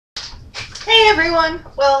Hey everyone!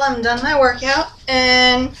 Well, I'm done my workout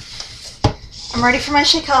and I'm ready for my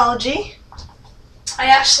shakeology. I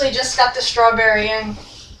actually just got the strawberry in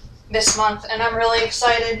this month and I'm really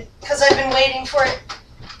excited because I've been waiting for it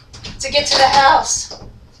to get to the house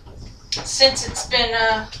since it's been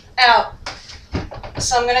out.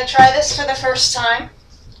 So I'm going to try this for the first time.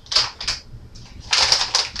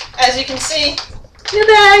 As you can see in the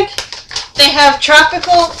bag, they have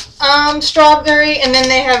tropical strawberry and then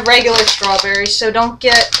they have regular strawberry, so don't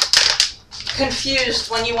get confused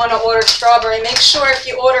when you want to order strawberry. Make sure if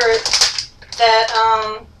you order it that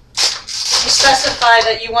you specify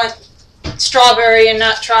that you want strawberry and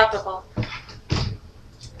not tropical.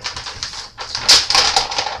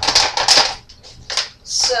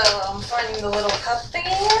 So I'm finding the little cup thing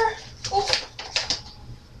here. Ooh.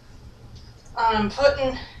 I'm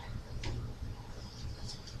putting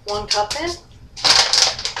 1 cup in.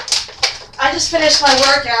 I just finished my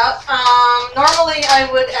workout. Normally I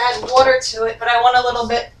would add water to it, but I want a little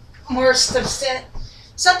bit more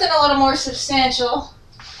something a little more substantial.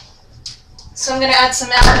 So I'm going to add some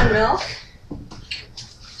almond milk.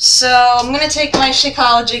 So I'm going to take my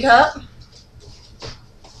Shakeology cup.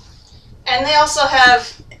 And they also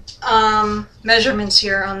have measurements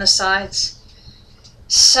here on the sides.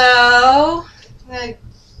 So I'm going to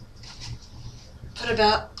put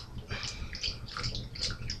about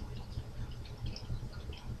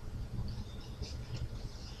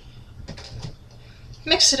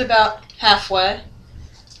mix it about halfway.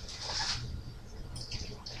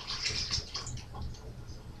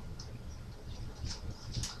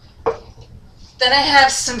 Then I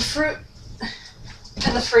have some fruit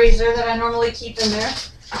in the freezer that I normally keep in there.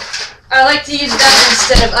 I like to use that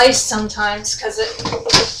instead of ice sometimes because it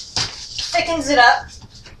thickens it up.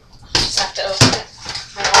 Just have to open it.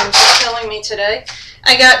 My arms are killing me today.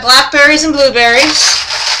 I got blackberries and blueberries.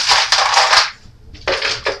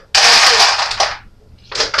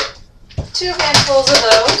 2 handfuls of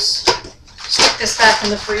those. Stick this back in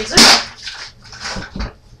the freezer.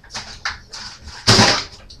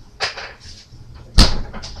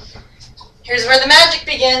 Here's where the magic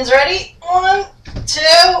begins. Ready? 1, 2.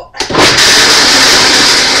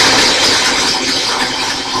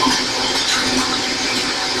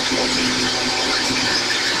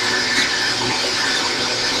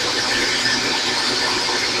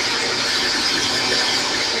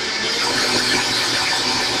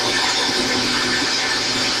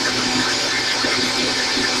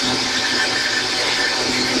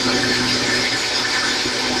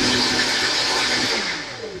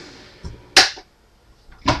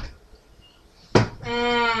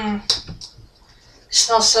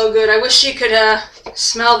 Smells so good. I wish you could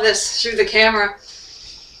smell this through the camera.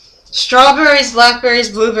 Strawberries, blackberries,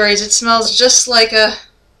 blueberries. It smells just like a,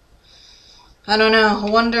 I don't know,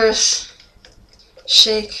 a wondrous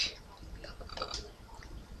shake.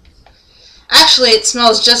 Actually, it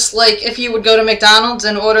smells just like if you would go to McDonald's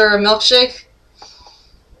and order a milkshake.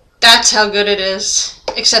 That's how good it is.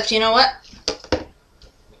 Except, you know what?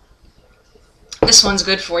 This one's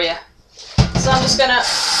good for you. So I'm just gonna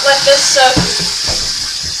let this soak.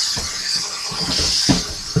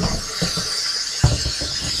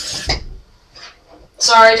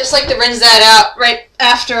 Sorry, I just like to rinse that out right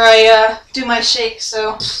after I do my shake,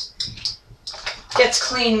 so it gets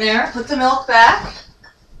clean there. Put the milk back.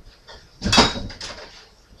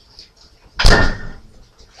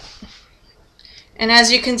 And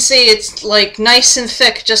as you can see, it's like nice and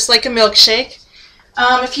thick, just like a milkshake.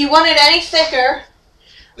 If you want it any thicker,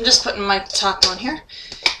 I'm just putting my top on here.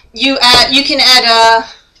 You can add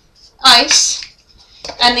ice.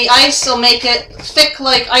 And the ice will make it thick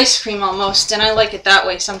like ice cream almost, and I like it that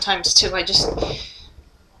way sometimes too. I just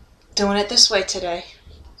doing it this way today.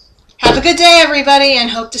 Have a good day everybody and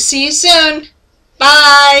hope to see you soon.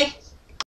 Bye!